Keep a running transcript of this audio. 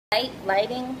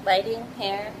Lighting,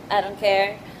 hair, I don't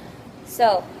care.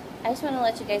 So, I just want to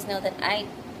let you guys know that I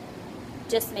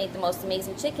just made the most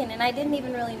amazing chicken and I didn't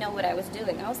even really know what I was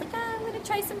doing. I was like, I'm going to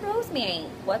try some rosemary.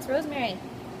 What's rosemary?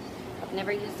 I've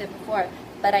never used it before,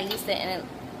 but I used it and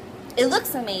it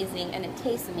looks amazing and it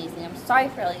tastes amazing. I'm sorry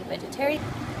for all you vegetarians.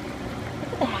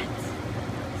 Look at that.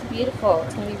 It's beautiful.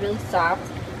 It's going to be really soft,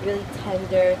 really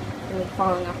tender. It's going to be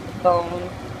falling off the bone.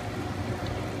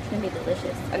 It's going to be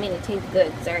delicious. I mean, it tastes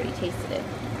good because I already tasted it.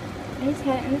 I just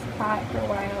had it in this pot for a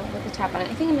while with the top on it.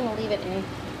 I think I'm going to leave it in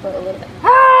for a little bit.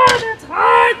 Ah, that's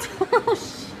hot! Oh, that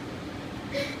was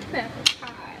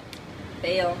hot.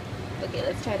 Fail. Okay,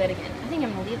 let's try that again. I think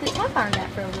I'm going to leave the top on that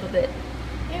for a little bit.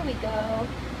 There we go.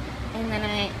 And then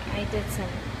I did some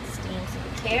steamed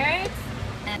carrots.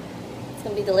 And it's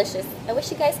going to be delicious. I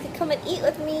wish you guys could come and eat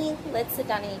with me. Let's sit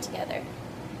down and eat together.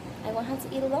 I won't have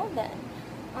to eat alone then.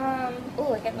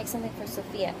 Oh, I got to make something for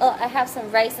Sophia. Oh, I have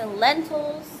some rice and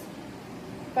lentils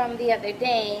from the other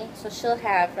day. So she'll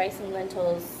have rice and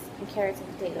lentils and carrots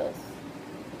and potatoes.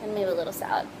 And maybe a little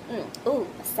salad. Ooh,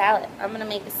 a salad. I'm going to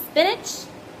make a spinach,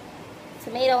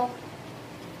 tomato,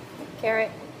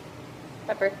 carrot,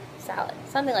 pepper salad.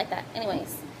 Something like that.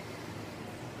 Anyways,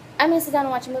 I'm going to sit down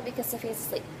and watch a movie because Sophia's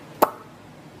asleep.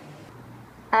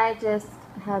 I just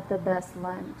had the best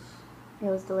lunch. It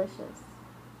was delicious.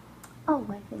 Oh,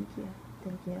 why, thank you.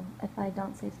 Thank you. If I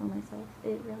don't say so myself,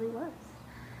 it really was.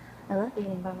 I love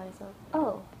eating by myself.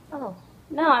 Oh.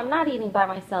 No, I'm not eating by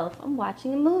myself. I'm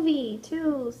watching a movie,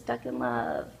 too. Stuck in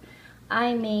Love.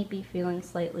 I may be feeling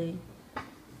slightly,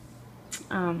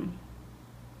 I'm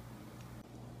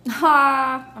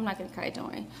not gonna cry, don't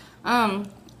worry.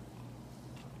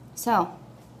 So,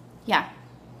 yeah.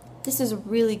 This is a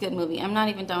really good movie. I'm not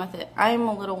even done with it. I'm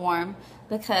a little warm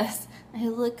because I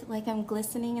look like I'm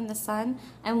glistening in the sun.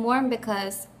 I'm warm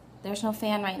because there's no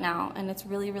fan right now, and it's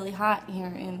really, really hot here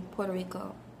in Puerto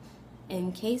Rico.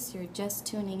 In case you're just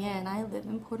tuning in, I live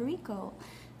in Puerto Rico.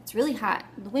 It's really hot.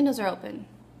 The windows are open.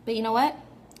 But you know what?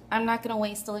 I'm not going to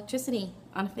waste electricity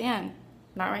on a fan.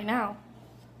 Not right now.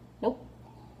 Nope.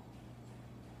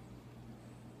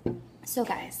 So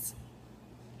guys,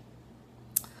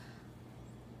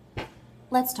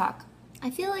 let's talk. I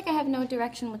feel like I have no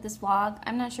direction with this vlog.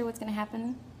 I'm not sure what's going to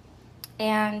happen.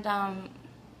 And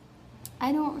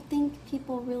I don't think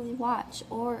people really watch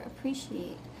or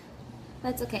appreciate.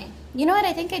 That's okay. You know what?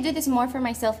 I think I do this more for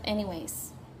myself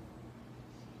anyways.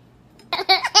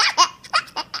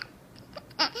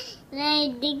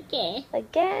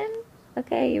 Again?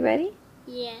 Okay, you ready?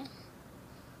 Yeah.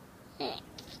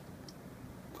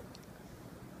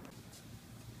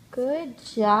 Good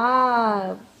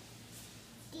job.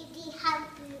 Did he have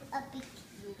a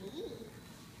bikini?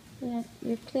 Yeah,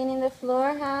 you're cleaning the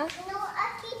floor, huh? No,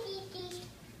 a kitty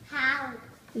house.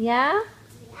 Yeah?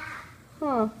 Yeah.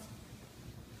 Huh.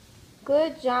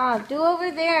 Good job. Do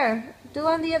over there. Do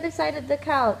on the other side of the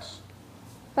couch.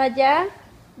 But yeah,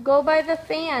 go by the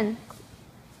fan.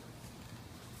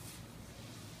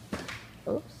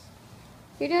 Oops.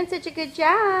 You're doing such a good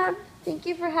job. Thank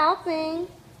you for helping.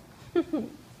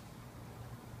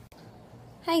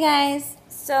 Hi guys.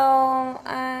 So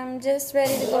I'm just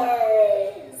ready to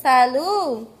go.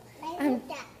 Salud.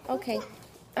 Okay.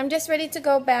 I'm just ready to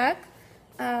go back.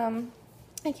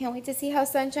 I can't wait to see how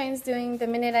Sunshine's doing. The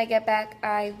minute I get back,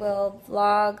 I will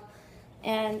vlog.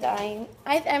 And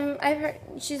I've heard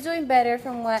she's doing better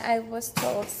from what I was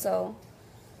told. So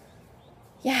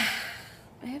yeah,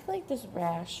 I have like this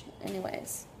rash.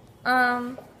 Anyways,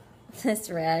 this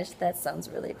rash. That sounds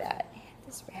really bad. I have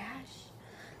this rash.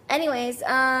 Anyways,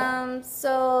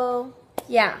 so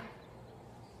yeah,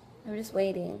 I'm just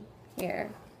waiting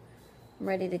here. I'm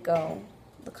ready to go.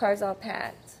 The car's all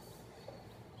packed.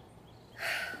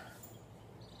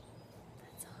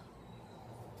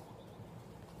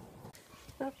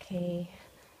 Okay,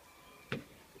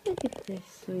 look at this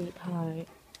sweetheart.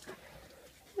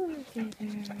 Look at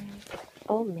her.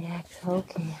 Oh, Max,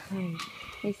 okay, hi,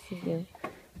 I see you.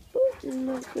 Oh,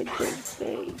 look at this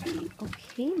baby.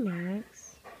 Okay, Max.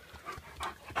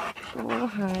 Oh,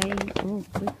 hi. Oh,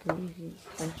 good baby.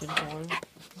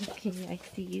 Okay, I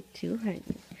see you too, honey.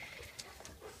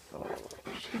 Oh,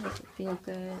 she doesn't feel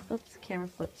good. Oops, camera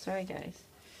flipped. Sorry, guys.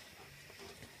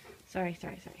 Sorry.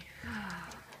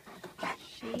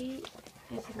 She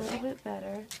is a little bit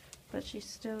better, but she's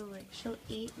still like, she'll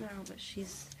eat now, but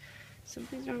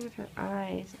something's wrong with her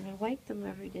eyes, and I wipe them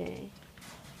every day.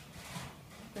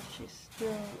 But she's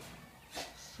still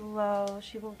slow.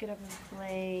 She won't get up and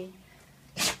play.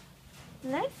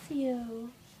 Bless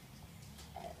you.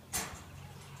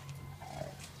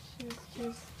 She's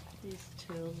just these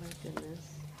two, my goodness.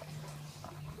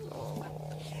 Oh,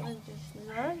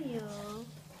 you?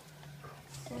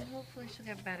 Well, hopefully she'll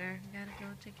get better. Gotta go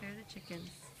take care of the chickens.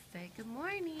 Say good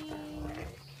morning.